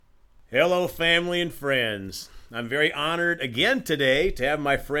Hello, family and friends. I'm very honored again today to have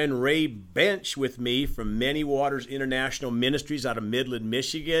my friend Ray Bench with me from Many Waters International Ministries out of Midland,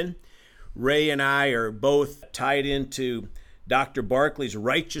 Michigan. Ray and I are both tied into Dr. Barclay's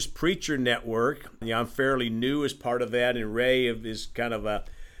Righteous Preacher Network. I'm fairly new as part of that, and Ray is kind of a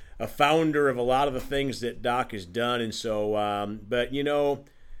founder of a lot of the things that Doc has done. And so,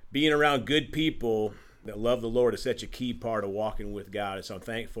 being around good people that love the Lord is such a key part of walking with God. And so I'm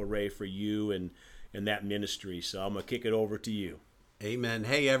thankful, Ray, for you and that ministry. So I'm going to kick it over to you. Amen.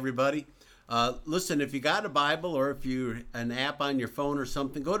 Hey, everybody. Listen, if you got a Bible or if you're an app on your phone or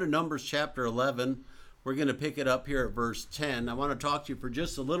something, go to Numbers chapter 11. We're going to pick it up here at verse 10. I want to talk to you for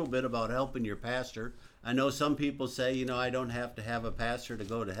just a little bit about helping your pastor. I know some people say, I don't have to have a pastor to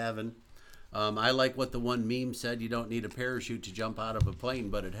go to heaven. I like what the one meme said, you don't need a parachute to jump out of a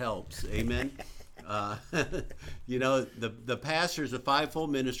plane, but it helps. Amen. The pastors of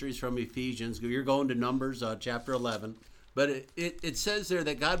fivefold ministries from Ephesians, you're going to Numbers chapter 11, but it says there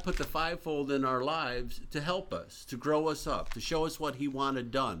that God put the fivefold in our lives to help us, to grow us up, to show us what he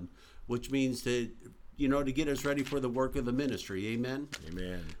wanted done, which means to get us ready for the work of the ministry. Amen.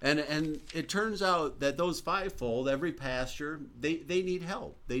 Amen. And it turns out that those fivefold, every pastor, they need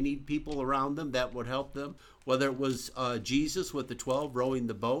help. They need people around them that would help them, whether it was Jesus with the 12 rowing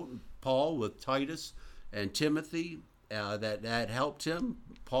the boat, Paul with Titus and Timothy that helped him,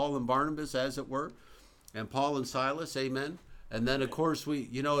 Paul and Barnabas, as it were, and Paul and Silas. Amen. And then, of course, we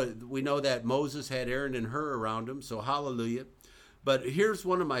know that Moses had Aaron and Hur around him, so hallelujah. But here's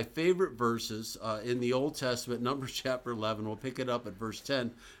one of my favorite verses in the Old Testament, Numbers chapter 11. We'll pick it up at verse 10.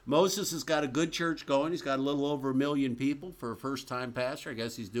 Moses has got a good church going. He's got a little over 1 million people for a first-time pastor. I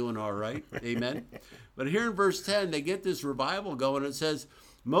guess he's doing all right. Amen. But here in verse 10, they get this revival going. It says,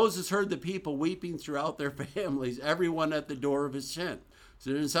 Moses heard the people weeping throughout their families, everyone at the door of his tent. So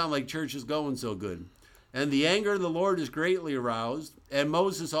it doesn't sound like church is going so good. And the anger of the Lord is greatly aroused, and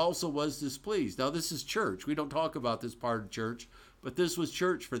Moses also was displeased. Now, this is church. We don't talk about this part of church, but this was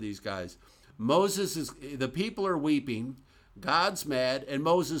church for these guys. The people are weeping, God's mad, and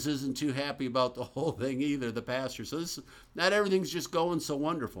Moses isn't too happy about the whole thing either, the pastor. So not everything's just going so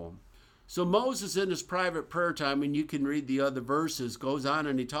wonderful. So Moses, in his private prayer time, and you can read the other verses, goes on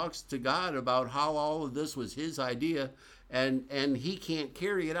and he talks to God about how all of this was his idea, and he can't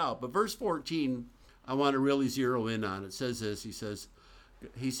carry it out. But verse 14, I want to really zero in on. It says this,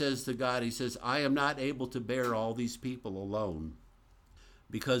 he says to God, I am not able to bear all these people alone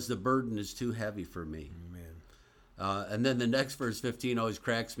because the burden is too heavy for me. Amen. And then the next verse 15 always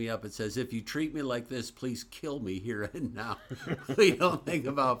cracks me up. It says, if you treat me like this, please kill me here and now. We don't think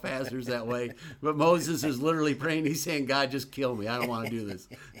about pastors that way. But Moses is literally praying. He's saying, God, just kill me. I don't want to do this.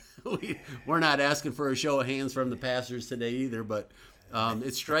 We're not asking for a show of hands from the pastors today either. But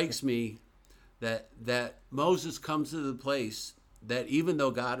it strikes me that Moses comes to the place that even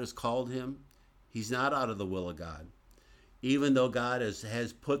though God has called him, he's not out of the will of God. Even though God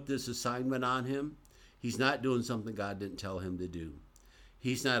has put this assignment on him, he's not doing something God didn't tell him to do.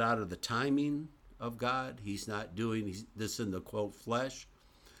 He's not out of the timing of God. He's not doing this in the, quote, flesh.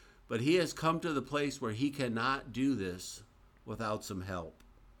 But he has come to the place where he cannot do this without some help.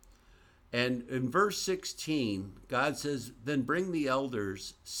 And in verse 16, God says, then bring the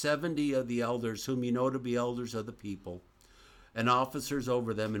elders, 70 of the elders whom you know to be elders of the people, and officers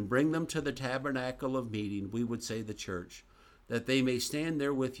over them, and bring them to the tabernacle of meeting, we would say the church, that they may stand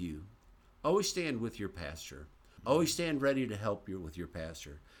there with you. Always stand with your pastor. Always stand ready to help you with your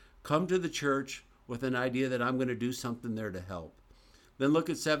pastor. Come to the church with an idea that I'm going to do something there to help. Then look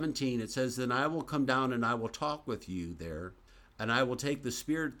at 17. It says, then I will come down and I will talk with you there, and I will take the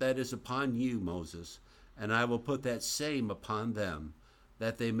spirit that is upon you, Moses, and I will put that same upon them,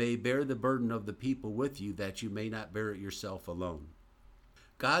 that they may bear the burden of the people with you, that you may not bear it yourself alone.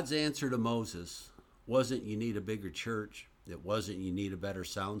 God's answer to Moses wasn't you need a bigger church. It wasn't you need a better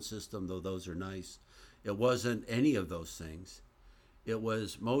sound system, though those are nice. It wasn't any of those things. It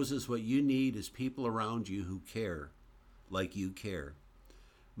was, Moses, what you need is people around you who care like you care.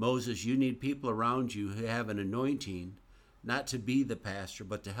 Moses, you need people around you who have an anointing, not to be the pastor,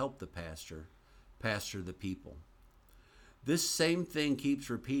 but to help the pastor the people. This same thing keeps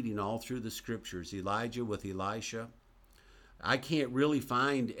repeating all through the scriptures. Elijah with Elisha. I can't really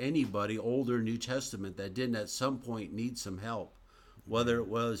find anybody, Old or New Testament, that didn't at some point need some help, whether it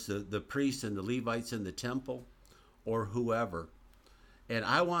was the priests and the Levites in the temple or whoever. And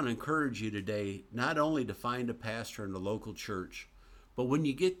I want to encourage you today, not only to find a pastor in the local church, but when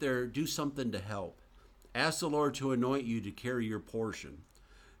you get there, do something to help. Ask the Lord to anoint you to carry your portion.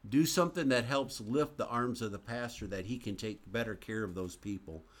 Do something that helps lift the arms of the pastor that he can take better care of those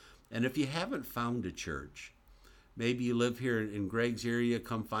people. And if you haven't found a church, maybe you live here in Greg's area,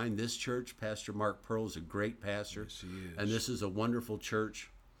 come find this church. Pastor Mark Pearl is a great pastor. Yes, he is. And this is a wonderful church.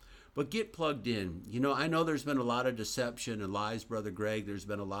 But get plugged in. You know, I know there's been a lot of deception and lies, Brother Greg. There's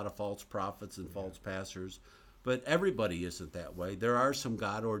been a lot of false prophets and false pastors. But everybody isn't that way. There are some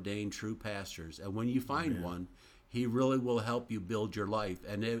God-ordained true pastors. And when you find one, he really will help you build your life.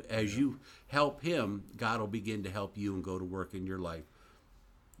 And as you help him, God will begin to help you and go to work in your life.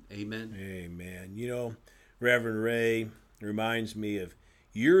 Amen. Amen. You know, Reverend Ray reminds me of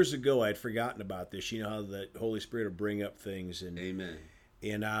years ago. I'd forgotten about this. You know how the Holy Spirit will bring up things. And Amen.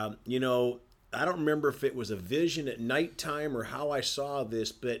 And, you know, I don't remember if it was a vision at nighttime or how I saw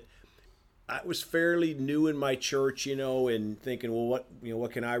this, but I was fairly new in my church, you know, and thinking, well,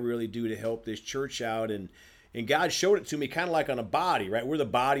 what can I really do to help this church out? And God showed it to me kind of like on a body, right? We're the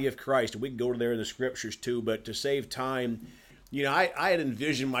body of Christ. We can go there in the scriptures too, but to save time, you know, I had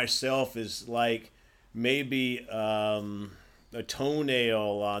envisioned myself as like maybe a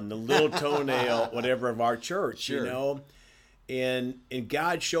toenail on the little toenail, whatever, of our church, Sure. you know? And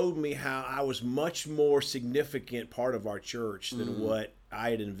God showed me how I was much more significant part of our church than what I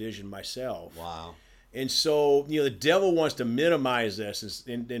had envisioned myself. Wow. And so, you know, the devil wants to minimize us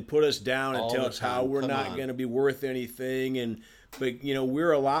and put us down and All tell the us how time. we're Come not on. going to be worth anything. But, you know,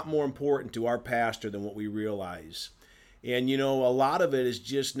 we're a lot more important to our pastor than what we realize. And, you know, a lot of it is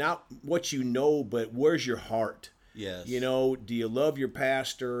just not what you know, but where's your heart? Yes. You know, do you love your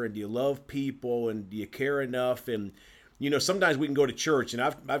pastor, and do you love people, and do you care enough? And, you know, sometimes we can go to church, and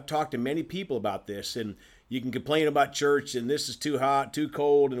I've talked to many people about this, and you can complain about church, and this is too hot, too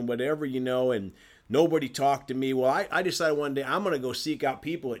cold, and whatever, you know, and nobody talked to me. Well, I decided one day I'm going to go seek out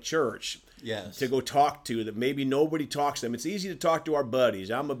people at church Yes. to go talk to that maybe nobody talks to them. It's easy to talk to our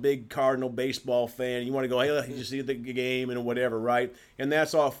buddies. I'm a big Cardinal baseball fan. You want to go, hey, you see the game and whatever, right? And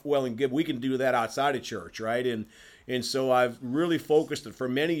that's all well and good. We can do that outside of church, right? And so I've really focused for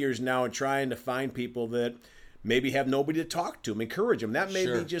many years now on trying to find people that maybe have nobody to talk to them, encourage them. That may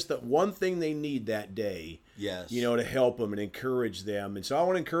Sure. be just the one thing they need that day. Yes. You know, to help them and encourage them. And so I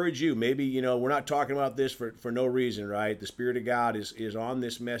want to encourage you. Maybe, you know, we're not talking about this for no reason, right? The Spirit of God is on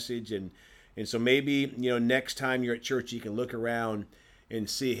this message. And so maybe, you know, next time you're at church, you can look around and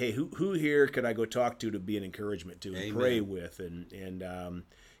see, hey, who here could I go talk to be an encouragement to and Amen. pray with? And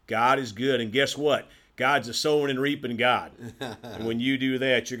God is good. And guess what? God's a sowing and reaping God. And when you do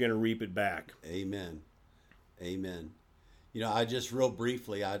that, you're going to reap it back. Amen. Amen. You know, I just real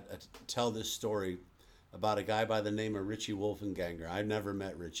briefly, I tell this story about a guy by the name of Richie Wolfenganger. I've never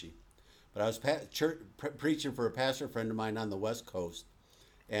met Richie, but I was preaching for a pastor friend of mine on the West Coast,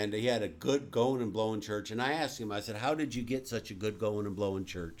 and he had a good going and blowing church. And I asked him, I said, how did you get such a good going and blowing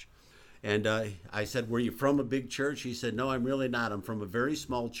church? And I said, were you from a big church? He said, no, I'm really not. I'm from a very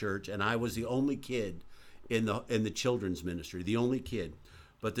small church, and I was the only kid in the children's ministry, the only kid.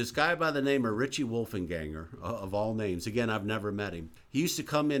 But this guy by the name of Richie Wolfenganger, of all names, again, I've never met him. He used to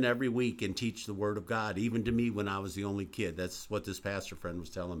come in every week and teach the Word of God, even to me when I was the only kid. That's what this pastor friend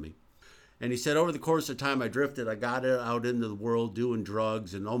was telling me. And he said, over the course of time I drifted, I got out into the world doing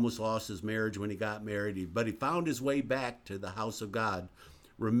drugs and almost lost his marriage when he got married. But he found his way back to the house of God,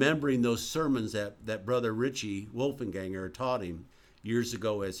 remembering those sermons that Brother Richie Wolfenganger taught him years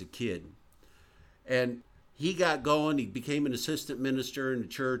ago as a kid. And he got going. He became an assistant minister in the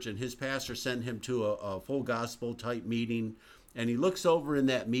church, and his pastor sent him to a full gospel type meeting. And he looks over in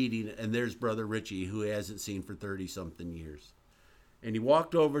that meeting, and there's Brother Richie, who he hasn't seen for 30-something years. And he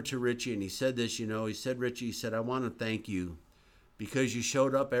walked over to Richie, and he said this, you know, he said, Richie, he said, I want to thank you because you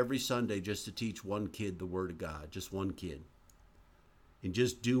showed up every Sunday just to teach one kid the Word of God, just one kid. And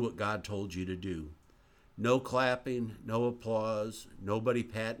just do what God told you to do. No clapping, no applause, nobody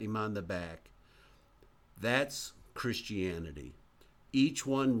patting him on the back. That's Christianity. Each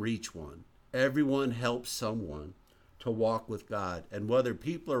one reach one. Everyone helps someone to walk with God. And whether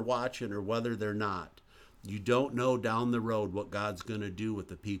people are watching or whether they're not, you don't know down the road what God's going to do with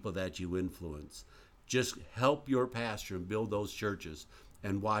the people that you influence. Just help your pastor and build those churches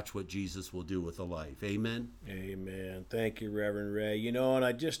and watch what Jesus will do with a life. Amen? Amen. Thank you, Reverend Ray. You know,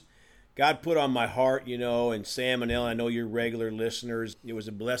 and God put on my heart, you know, and Sam and Ellen, I know you're regular listeners. It was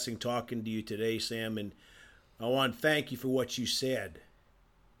a blessing talking to you today, Sam, and I want to thank you for what you said,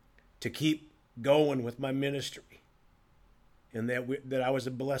 to keep going with my ministry, and that I was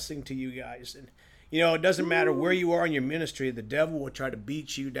a blessing to you guys. And, you know, it doesn't matter where you are in your ministry, the devil will try to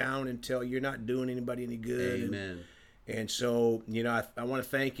beat you down until you're not doing anybody any good. Amen. And so, you know, I want to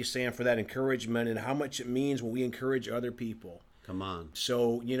thank you, Sam, for that encouragement and how much it means when we encourage other people. Come on.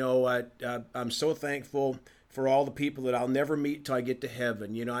 So, you know, I'm so thankful for all the people that I'll never meet till I get to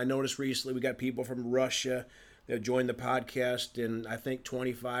heaven. I noticed recently we got people from Russia that joined the podcast in, I think,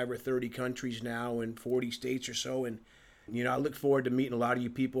 25 or 30 countries now in 40 states or so. And, I look forward to meeting a lot of you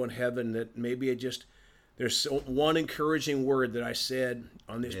people in heaven that maybe there's one encouraging word that I said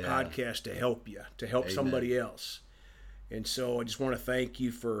on this podcast to help you, to help Amen. Somebody else. And so I just want to thank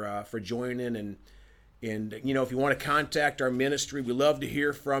you for joining. And if you want to contact our ministry, we love to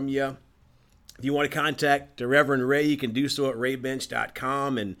hear from you. If you want to contact the Reverend Ray, you can do so at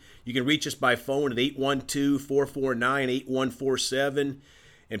raybench.com, and you can reach us by phone at 812-449-8147.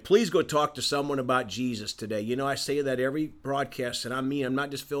 And please go talk to someone about Jesus today. I say that every broadcast, and I'm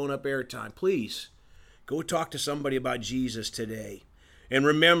not just filling up airtime. Please go talk to somebody about Jesus today. And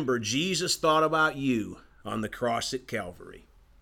remember, Jesus thought about you on the cross at Calvary.